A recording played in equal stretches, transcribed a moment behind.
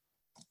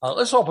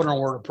Let's open our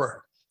word of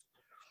prayer.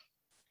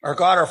 Our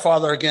God, our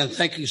Father, again,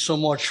 thank you so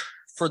much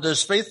for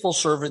this faithful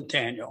servant,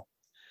 Daniel.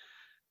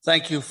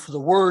 Thank you for the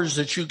words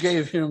that you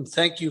gave him.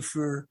 Thank you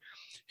for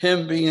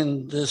him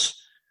being this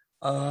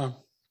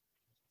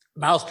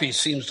mouthpiece,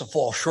 seems to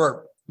fall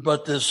short,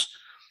 but this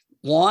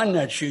one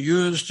that you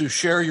use to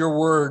share your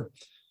word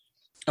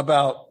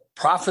about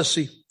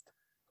prophecy,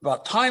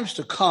 about times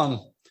to come,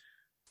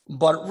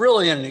 but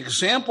really an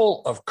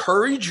example of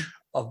courage,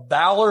 of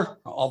valor,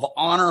 of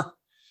honor,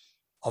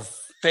 of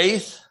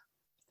faith,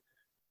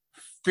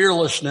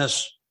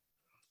 fearlessness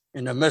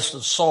in the midst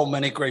of so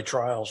many great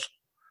trials.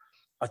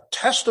 A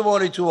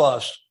testimony to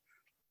us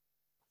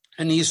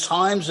in these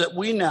times that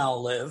we now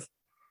live,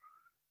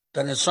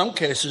 that in some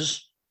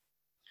cases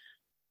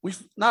we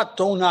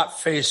do not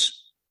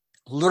face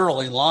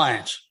literally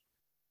lions.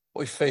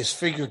 We face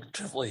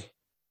figuratively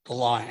the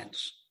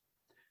lions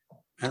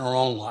in our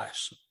own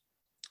lives.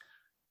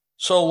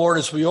 So, Lord,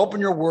 as we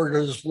open your word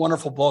to this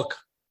wonderful book,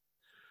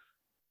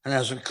 and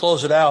as we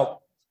close it out,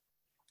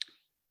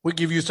 we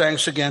give you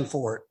thanks again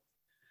for it.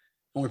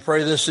 And we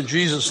pray this in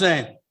Jesus'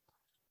 name.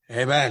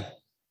 Amen.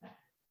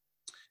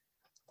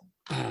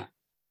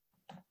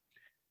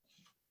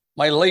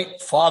 My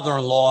late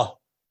father-in-law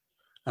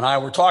and I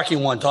were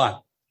talking one time.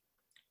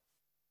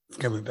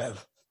 Forgive me,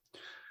 Bev.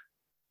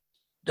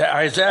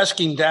 I was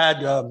asking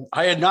Dad,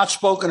 I had not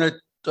spoken at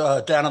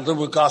down at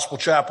Linwood Gospel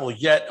Chapel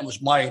yet. It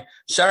was my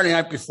Saturday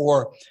night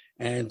before,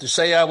 and to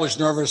say I was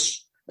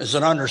nervous is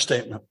an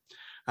understatement.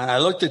 And I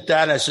looked at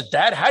Dad and I said,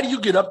 Dad, how do you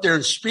get up there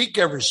and speak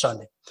every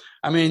Sunday?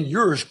 I mean,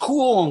 you're as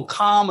cool and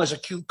calm as a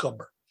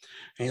cucumber.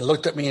 And he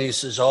looked at me and he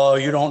says, oh,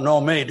 you don't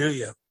know me, do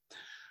you?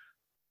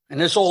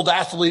 And this old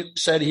athlete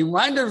said he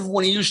reminded him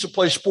when he used to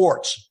play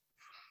sports.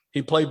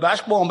 He played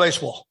basketball and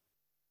baseball.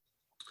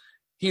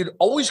 He'd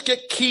always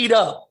get keyed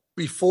up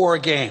before a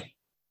game.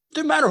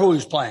 Didn't matter who he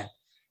was playing.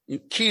 He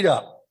keyed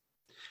up.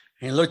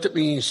 And he looked at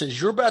me and he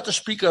says, you're about to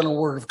speak on the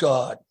word of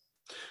God.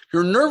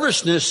 Your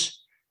nervousness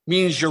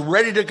means you're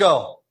ready to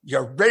go.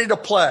 You're ready to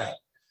play.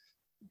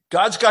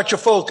 God's got you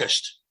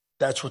focused.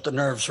 That's what the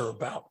nerves are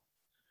about.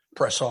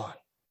 Press on.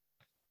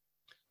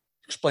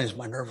 Explains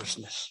my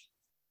nervousness.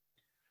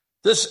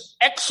 This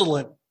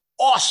excellent,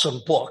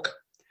 awesome book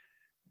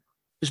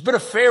has been a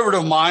favorite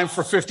of mine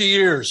for 50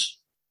 years.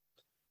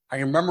 I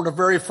remember the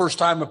very first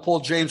time I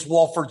pulled James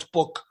Walford's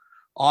book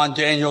on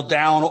Daniel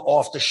down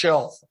off the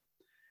shelf,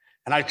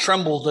 and I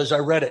trembled as I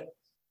read it.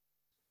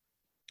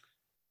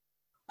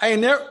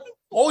 I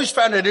always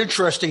found it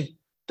interesting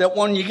that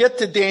when you get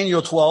to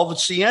Daniel 12,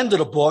 it's the end of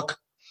the book,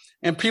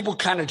 and people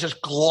kind of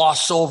just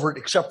gloss over it,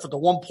 except for the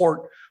one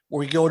part where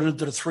we go into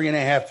the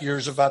 3.5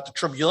 years about the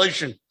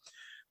tribulation.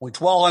 We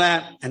dwell on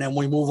that, and then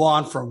we move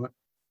on from it.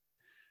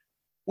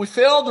 We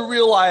fail to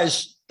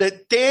realize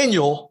that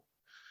Daniel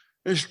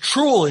is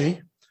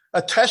truly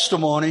a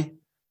testimony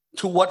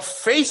to what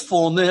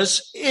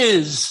faithfulness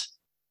is,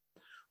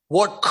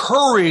 what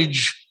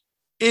courage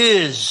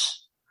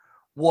is,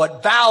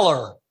 what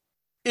valor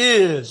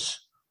is,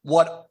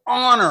 what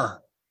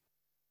honor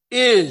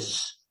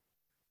is.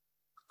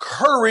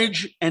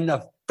 Courage and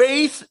the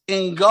faith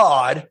in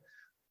God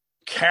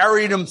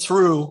carried him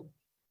through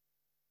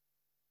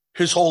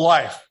his whole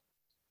life.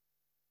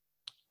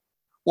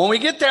 When we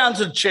get down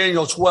to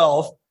Daniel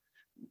 12,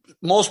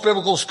 most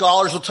biblical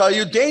scholars will tell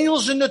you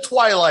Daniel's in the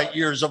twilight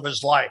years of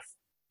his life.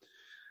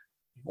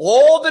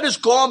 All that has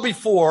gone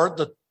before,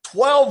 the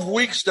 12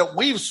 weeks that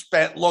we've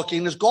spent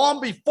looking, has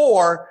gone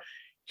before.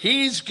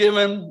 He's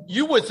given,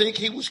 you would think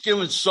he was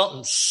given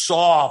something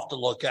soft to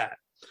look at,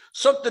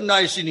 something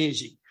nice and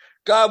easy.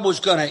 God was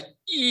going to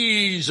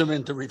ease him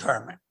into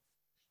retirement.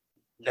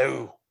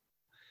 No.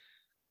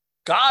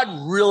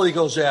 God really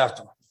goes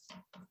after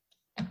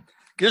him.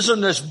 Gives him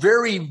this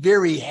very,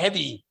 very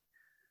heavy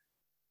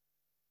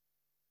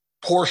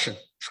portion,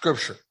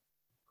 scripture.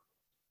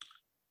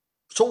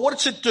 So what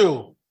does it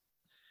do?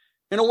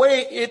 In a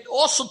way, it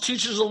also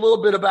teaches a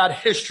little bit about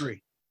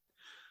history.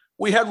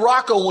 We had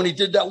Rocco when he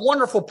did that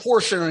wonderful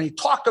portion, and he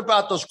talked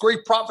about those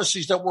great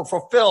prophecies that were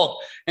fulfilled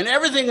and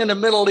everything in the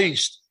Middle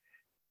East.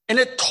 And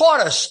it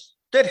taught us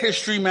that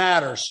history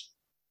matters.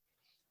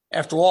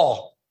 After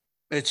all,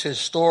 it's his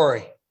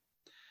story.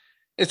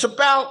 It's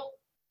about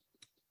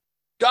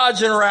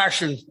God's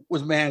interaction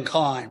with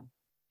mankind.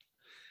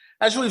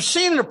 As we've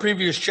seen in the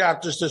previous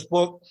chapters, this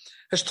book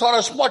has taught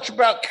us much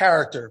about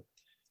character.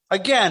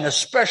 Again,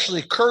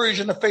 especially courage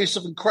in the face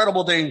of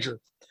incredible danger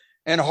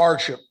and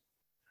hardship.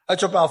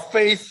 It's about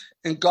faith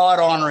and God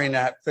honoring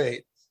that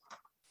faith.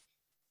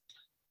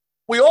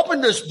 We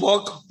opened this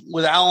book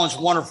with Alan's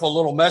wonderful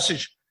little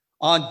message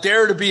on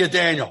Dare to be a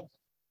Daniel.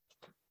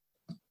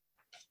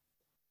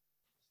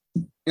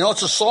 You know,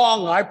 it's a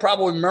song I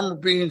probably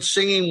remember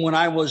singing when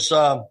I was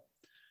a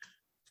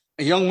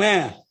young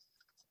man,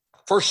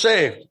 first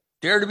saved.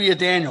 Dare to be a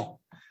Daniel.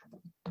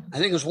 I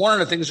think it was one of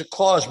the things that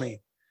caused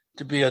me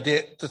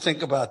to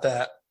think about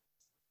that.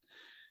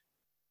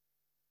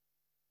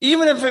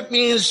 Even if it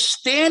means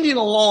standing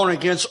alone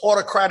against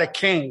autocratic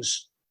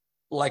kings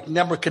like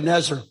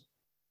Nebuchadnezzar,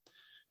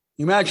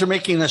 Imagine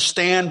making a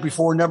stand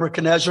before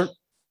Nebuchadnezzar.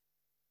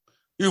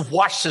 You've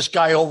watched this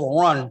guy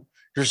overrun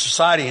your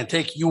society and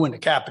take you into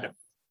captive.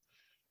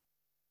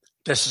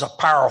 This is a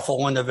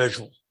powerful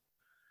individual.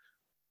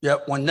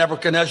 Yet when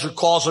Nebuchadnezzar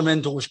calls him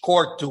into his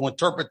court to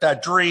interpret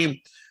that dream,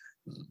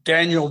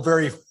 Daniel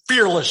very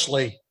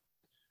fearlessly,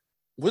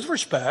 with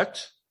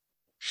respect,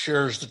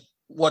 shares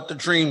what the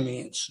dream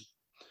means.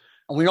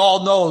 And we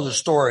all know the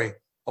story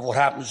of what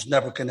happens to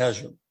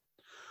Nebuchadnezzar.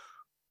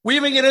 We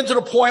even get into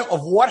the point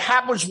of what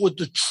happens with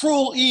the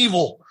true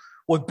evil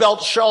with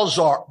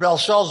Belshazzar.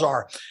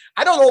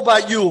 I don't know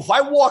about you. If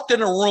I walked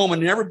in a room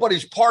and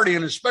everybody's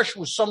partying,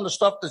 especially with some of the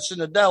stuff that's in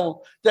the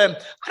devil, then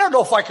I don't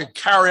know if I could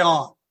carry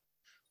on.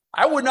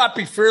 I would not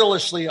be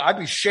fearlessly. I'd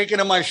be shaking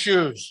in my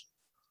shoes.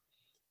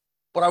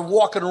 But I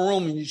walk in a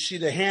room and you see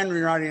the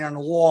handwriting on the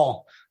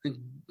wall, and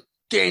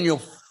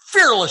Daniel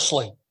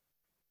fearlessly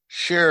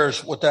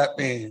shares what that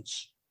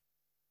means.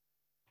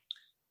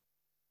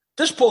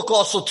 This book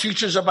also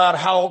teaches about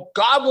how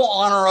God will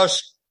honor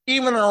us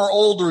even in our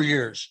older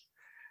years,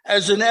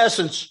 as in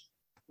essence,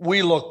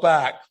 we look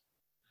back.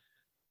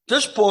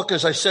 This book,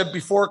 as I said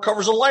before,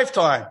 covers a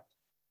lifetime,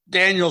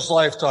 Daniel's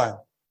lifetime.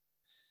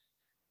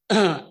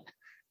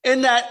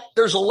 In that,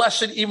 there's a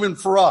lesson even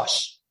for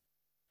us.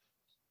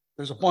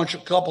 There's a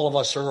couple of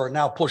us who are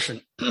now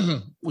pushing.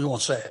 We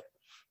won't say it.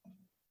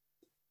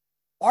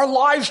 Our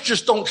lives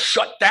just don't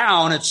shut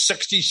down at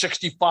 60,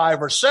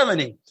 65, or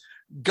 70.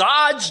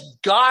 God's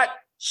got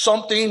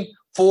something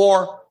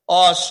for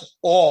us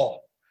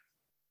all.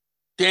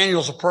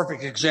 Daniel's a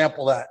perfect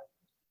example of that.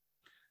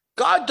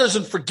 God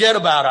doesn't forget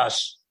about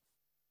us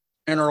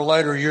in our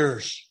later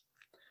years.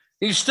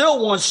 He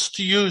still wants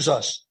to use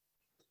us.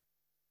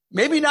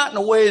 Maybe not in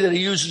a way that he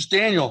uses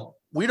Daniel.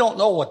 We don't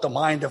know what the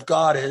mind of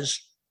God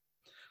is.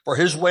 For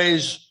his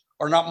ways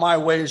are not my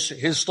ways.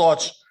 His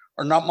thoughts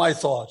are not my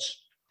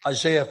thoughts.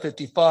 Isaiah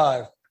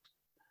 55.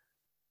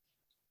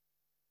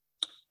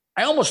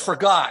 I almost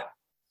forgot,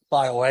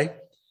 by the way,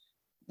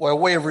 by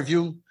way of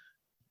review.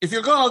 If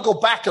you're going to go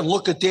back and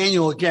look at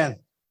Daniel again,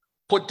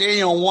 put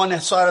Daniel on one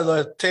side of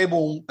the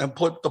table and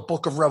put the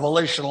book of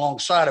Revelation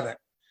alongside of it,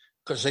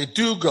 because they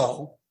do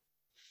go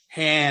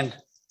hand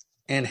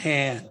in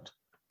hand.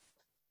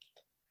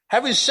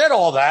 Having said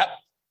all that,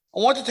 I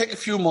want to take a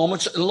few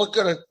moments and look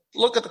at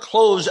the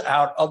close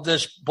out of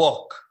this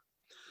book.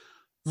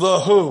 The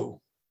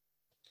who,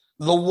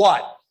 the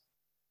what,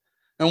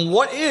 and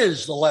what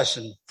is the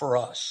lesson for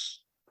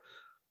us?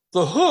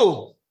 The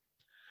who.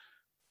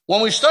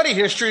 When we study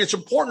history, it's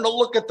important to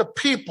look at the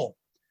people,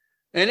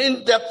 an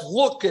in-depth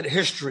look at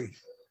history.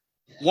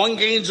 One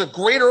gains a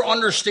greater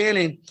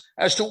understanding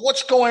as to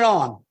what's going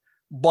on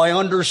by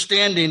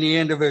understanding the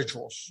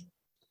individuals.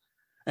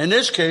 In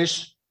this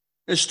case,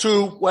 it's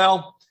two,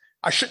 well,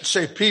 I shouldn't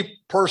say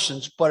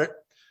persons, but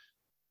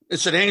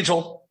it's an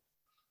angel.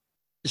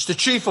 It's the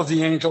chief of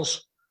the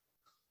angels,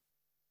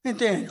 and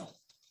Daniel.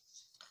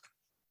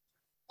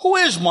 Who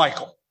is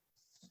Michael?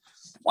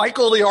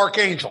 Michael the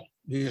archangel.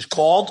 He is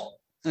called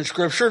in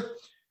Scripture.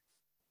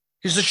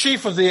 He's the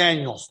chief of the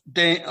angels.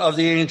 Daniel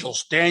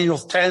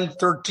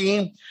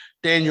 10:13,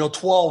 Daniel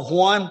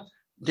 12:1,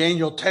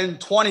 Daniel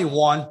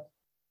 10:21,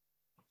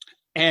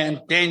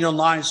 and Daniel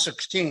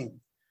 9:16.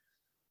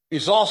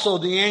 He's also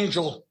the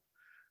angel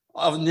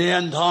of the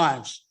end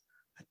times.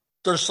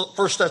 There's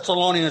 1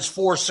 Thessalonians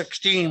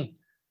 4:16,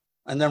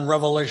 and then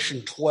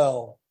Revelation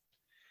 12.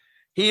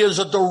 He is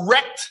a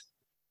direct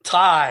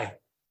tie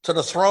to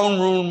the throne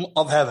room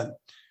of heaven.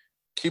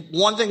 Keep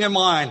one thing in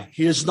mind.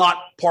 He is not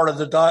part of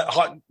the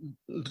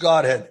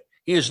Godhead.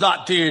 He is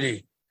not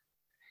deity.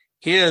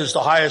 He is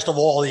the highest of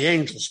all the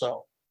angels,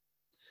 though.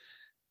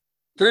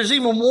 There's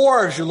even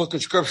more as you look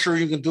at Scripture.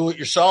 You can do it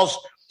yourselves.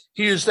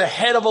 He is the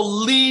head of a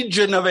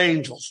legion of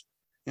angels.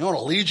 You know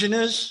what a legion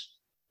is?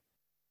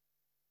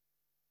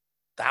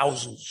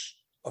 Thousands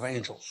of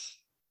angels.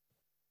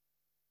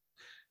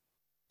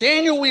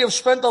 Daniel, we have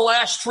spent the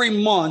last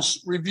 3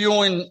 months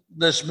reviewing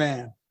this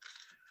man.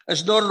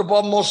 As noted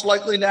above, most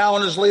likely now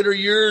in his later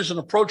years and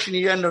approaching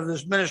the end of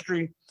his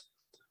ministry,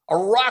 a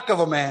rock of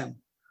a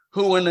man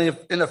who in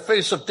the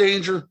face of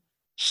danger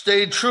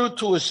stayed true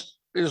to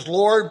his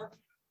Lord,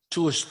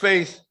 to his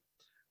faith,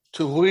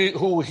 to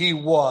who he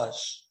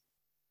was.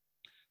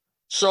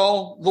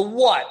 So the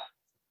what?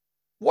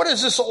 What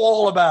is this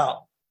all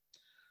about?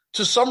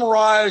 To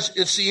summarize,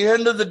 it's the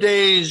end of the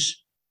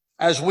days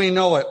as we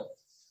know it.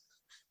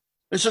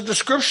 It's a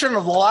description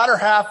of the latter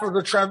half of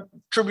the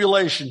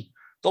tribulation,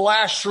 the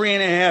last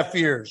 3.5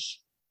 years.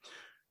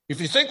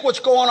 If you think what's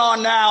going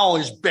on now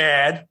is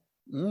bad,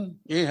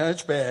 yeah,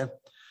 it's bad.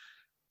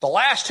 The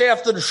last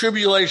half of the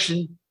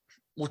tribulation,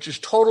 which is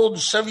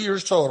totaled 7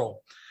 years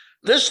total,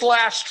 this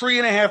last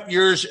 3.5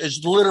 years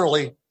is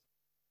literally,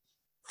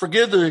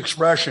 forgive the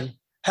expression,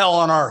 hell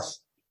on earth.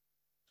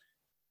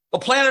 The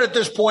planet at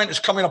this point is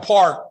coming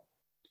apart.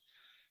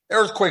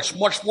 Earthquakes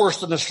much worse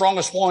than the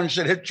strongest ones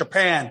that hit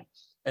Japan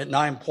at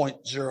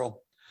 9.0.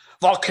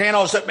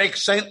 Volcanoes that make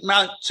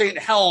Mount St.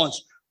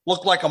 Helens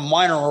look like a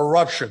minor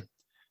eruption.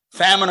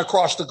 Famine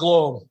across the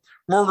globe.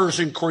 Murders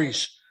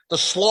increase. the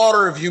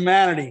slaughter of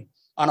humanity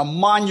on a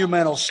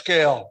monumental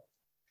scale.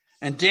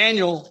 And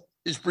Daniel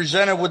is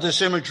presented with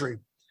this imagery,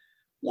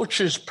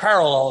 which is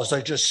parallel, as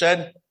I just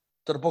said,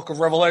 to the book of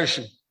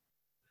Revelation.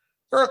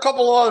 There are a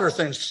couple of other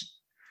things.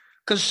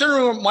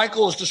 Considering what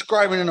Michael is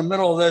describing in the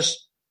middle of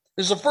this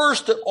is the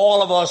verse that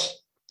all of us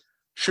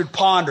should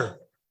ponder.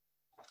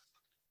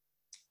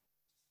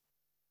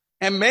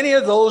 And many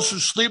of those who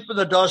sleep in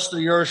the dust of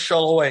the earth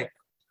shall awake,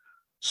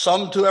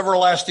 some to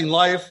everlasting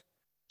life,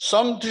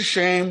 some to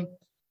shame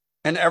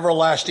and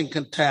everlasting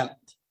contempt.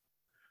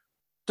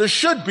 This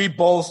should be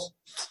both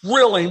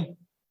thrilling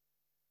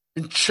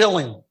and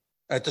chilling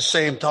at the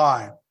same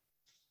time.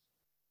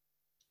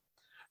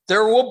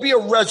 There will be a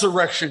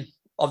resurrection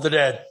of the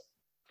dead.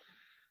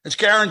 It's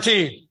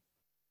guaranteed.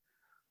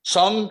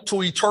 Some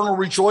to eternal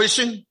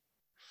rejoicing.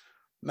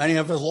 Many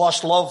of us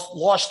lost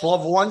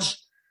loved ones.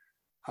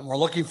 And we're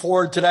looking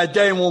forward to that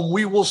day when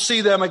we will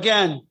see them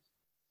again,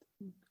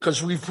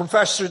 because we've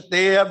professed that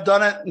they have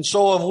done it, and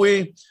so have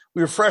we.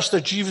 We profess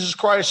that Jesus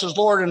Christ is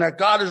Lord and that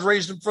God has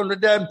raised him from the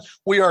dead.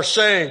 We are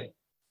saved.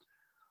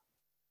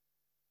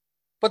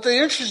 But the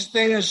interesting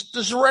thing is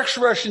this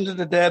resurrection of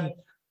the dead,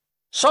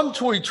 some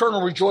to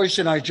eternal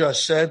rejoicing, I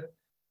just said,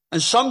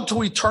 and some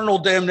to eternal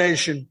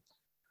damnation,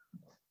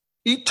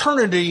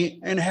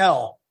 eternity in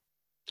hell.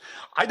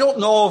 I don't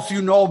know if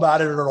you know about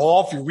it at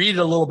all. If you read it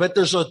a little bit,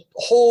 there's a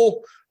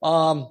whole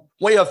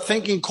way of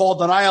thinking called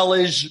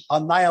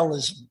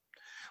nihilism.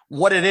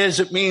 What it is,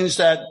 it means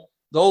that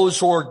those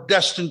who are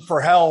destined for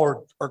hell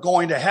or are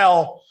going to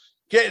hell,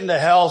 get into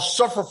hell,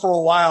 suffer for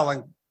a while,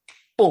 and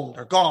boom,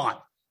 they're gone.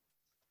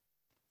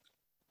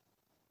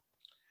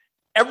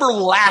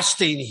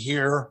 Everlasting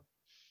here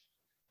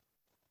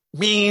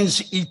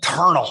means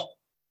eternal.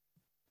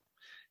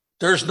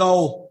 There's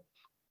no,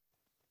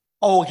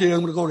 oh, okay, I'm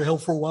going to go to hell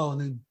for a while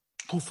and then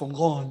poof, I'm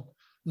gone.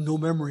 No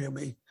memory of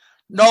me.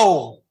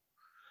 No.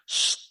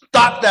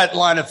 Stop that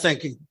line of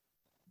thinking.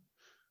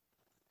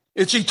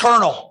 It's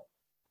eternal.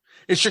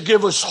 It should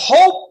give us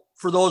hope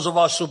for those of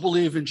us who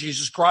believe in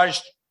Jesus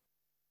Christ.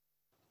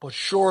 But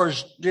sure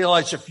as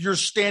daylights, if you're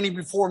standing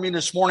before me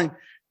this morning,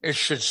 it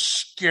should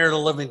scare the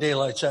living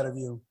daylights out of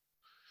you.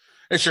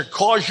 It should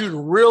cause you to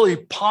really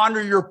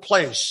ponder your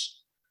place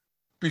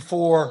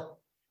before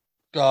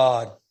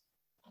God.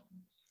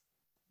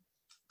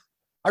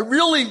 I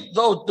really,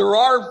 though there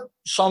are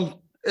some,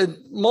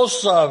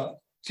 most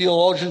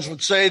theologians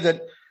would say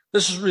that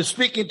this is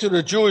speaking to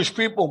the Jewish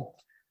people.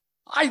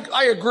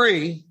 I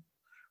agree,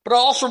 but I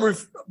also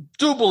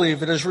do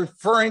believe it is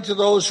referring to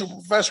those who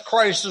profess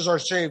Christ as our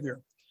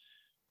Savior.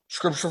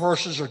 Scripture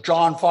verses are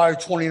John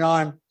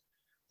 5:29,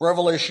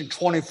 Revelation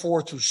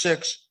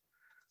 24-6,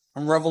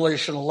 and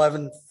Revelation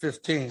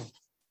 11:15.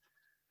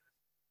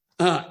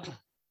 The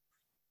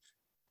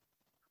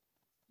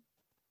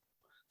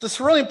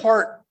thrilling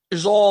part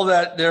is all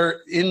that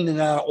there in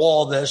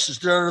all this is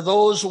there are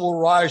those who will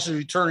rise to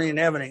eternity in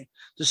heaven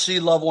to see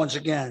loved ones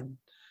again.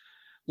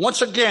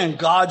 Once again,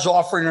 God's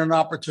offering an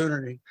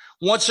opportunity.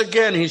 Once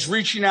again, he's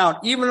reaching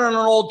out, even in an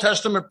Old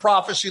Testament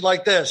prophecy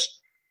like this,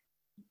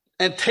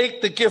 and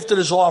take the gift that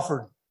is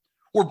offered.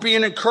 We're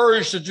being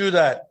encouraged to do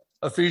that.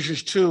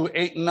 Ephesians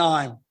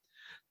 2:8-9.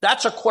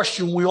 That's a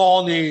question we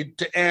all need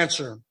to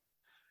answer.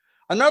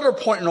 Another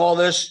point in all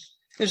this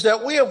is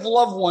that we have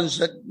loved ones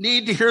that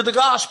need to hear the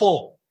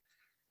gospel.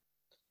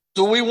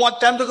 Do we want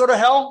them to go to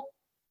hell?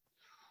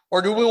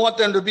 Or do we want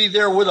them to be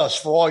there with us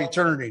for all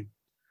eternity?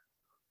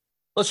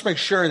 Let's make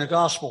sharing the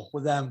gospel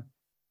with them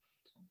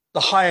the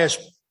highest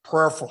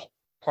prayerful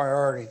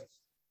priority.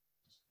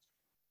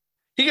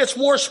 He gets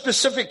more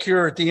specific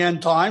here at the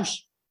end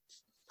times.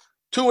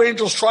 Two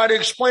angels try to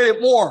explain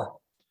it more.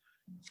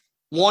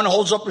 One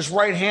holds up his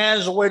right hand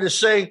as a way to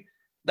say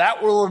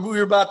that what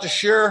we're about to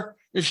share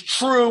is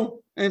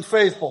true and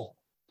faithful.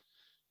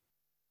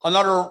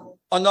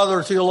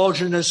 Another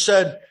theologian has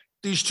said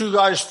these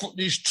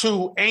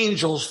two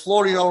angels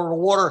floating over the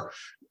water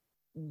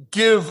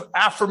give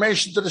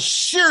affirmation to the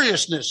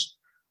seriousness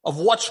of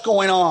what's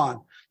going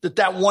on,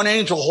 that one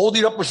angel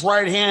holding up his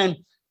right hand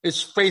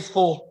is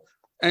faithful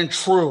and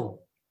true.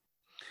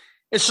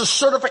 It's a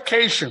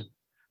certification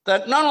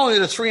that not only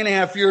the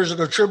 3.5 years of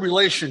the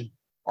tribulation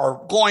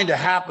are going to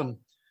happen,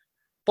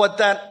 but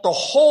that the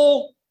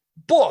whole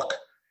book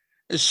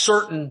is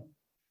certain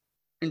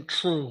and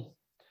true.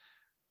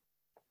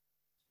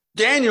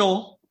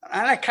 Daniel,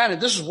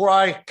 and this is where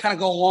I kind of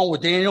go along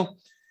with Daniel.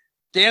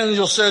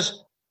 Daniel says,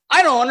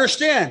 I don't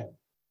understand.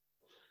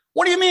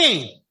 What do you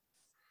mean?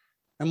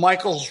 And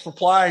Michael's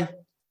reply,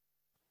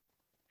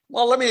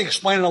 well, let me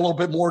explain it a little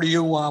bit more to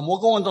you. We'll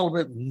go into a little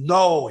bit.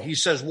 No, he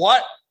says,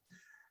 what?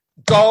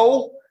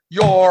 Go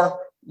your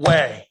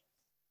way.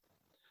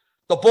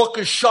 The book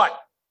is shut.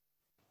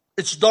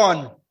 It's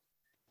done.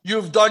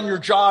 You've done your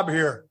job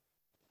here.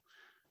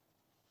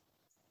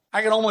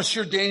 I can almost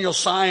hear Daniel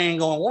sighing,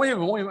 going, wait a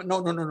minute,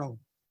 no.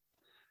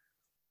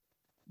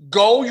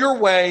 Go your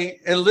way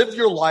and live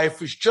your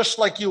life is just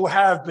like you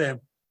have been,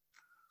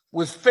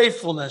 with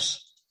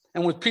faithfulness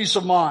and with peace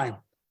of mind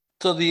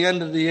till the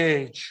end of the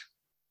age.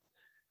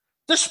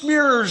 This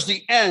mirrors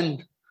the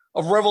end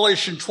of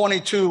Revelation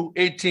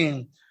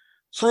 22:18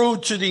 through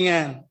to the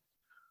end.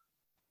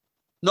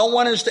 No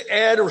one is to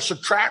add or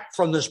subtract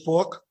from this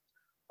book.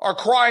 Our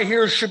cry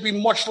here should be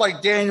much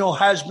like Daniel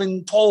has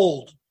been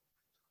told.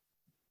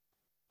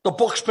 The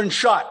book's been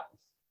shut.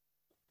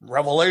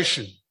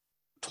 Revelation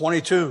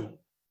 22.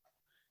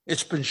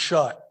 It's been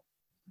shut.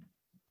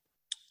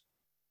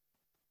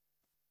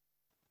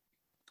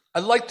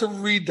 I'd like to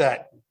read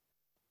that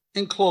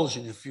in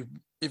closing,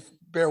 if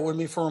bear with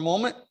me for a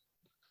moment.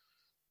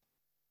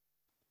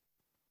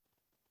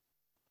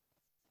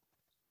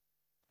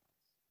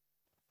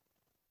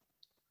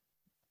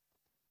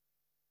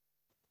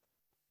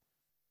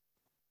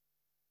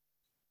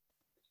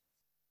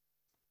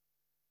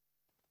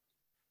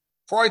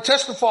 For I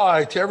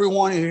testify to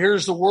everyone who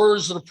hears the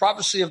words of the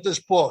prophecy of this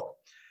book.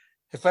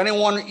 If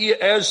anyone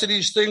adds to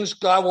these things,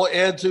 God will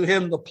add to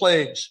him the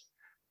plagues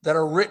that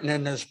are written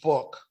in this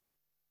book.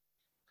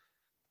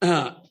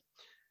 And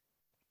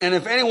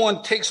if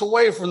anyone takes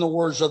away from the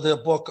words of the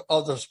book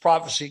of this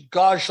prophecy,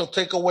 God shall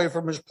take away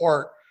from his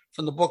part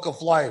from the book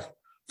of life,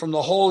 from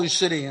the holy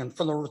city, and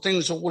from the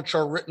things of which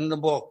are written in the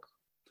book.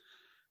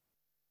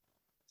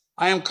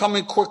 I am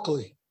coming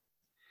quickly.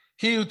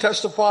 He who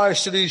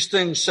testifies to these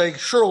things say,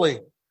 surely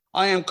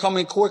I am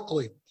coming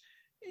quickly.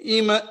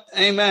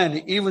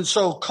 Amen. Even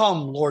so,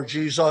 come, Lord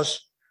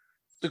Jesus.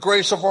 The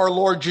grace of our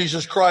Lord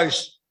Jesus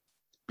Christ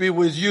be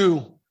with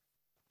you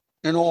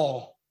in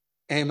all.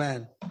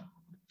 Amen.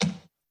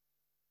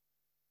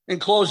 In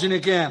closing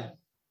again,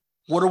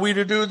 what are we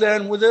to do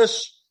then with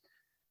this?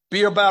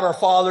 Be about our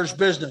Father's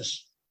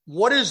business.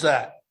 What is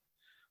that?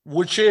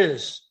 Which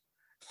is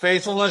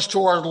faithfulness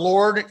to our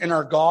Lord and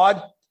our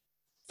God,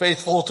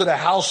 faithful to the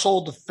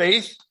household of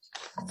faith,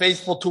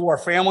 faithful to our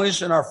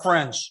families and our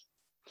friends.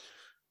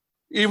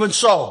 Even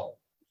so,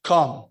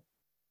 come,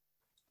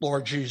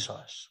 Lord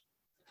Jesus.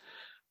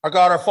 Our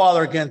God, our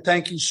Father, again,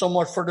 thank you so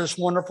much for this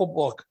wonderful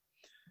book.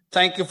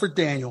 Thank you for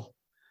Daniel.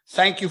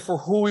 Thank you for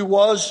who he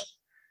was.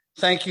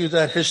 Thank you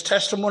that his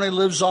testimony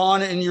lives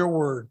on in your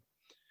word.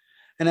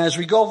 And as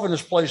we go from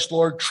this place,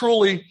 Lord,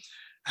 truly,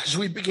 as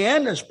we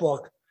began this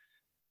book,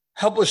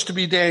 help us to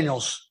be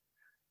Daniels.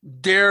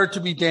 Dare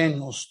to be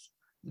Daniels.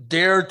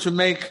 Dare to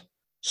make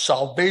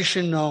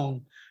salvation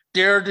known.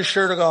 Dare to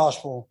share the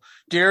gospel.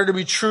 Dare to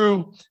be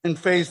true and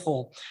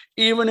faithful.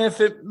 Even if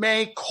it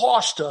may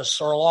cost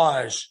us our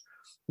lives,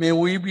 may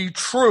we be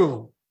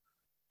true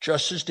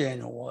just as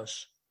Daniel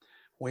was.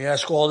 We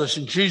ask all this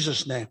in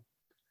Jesus' name.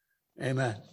 Amen.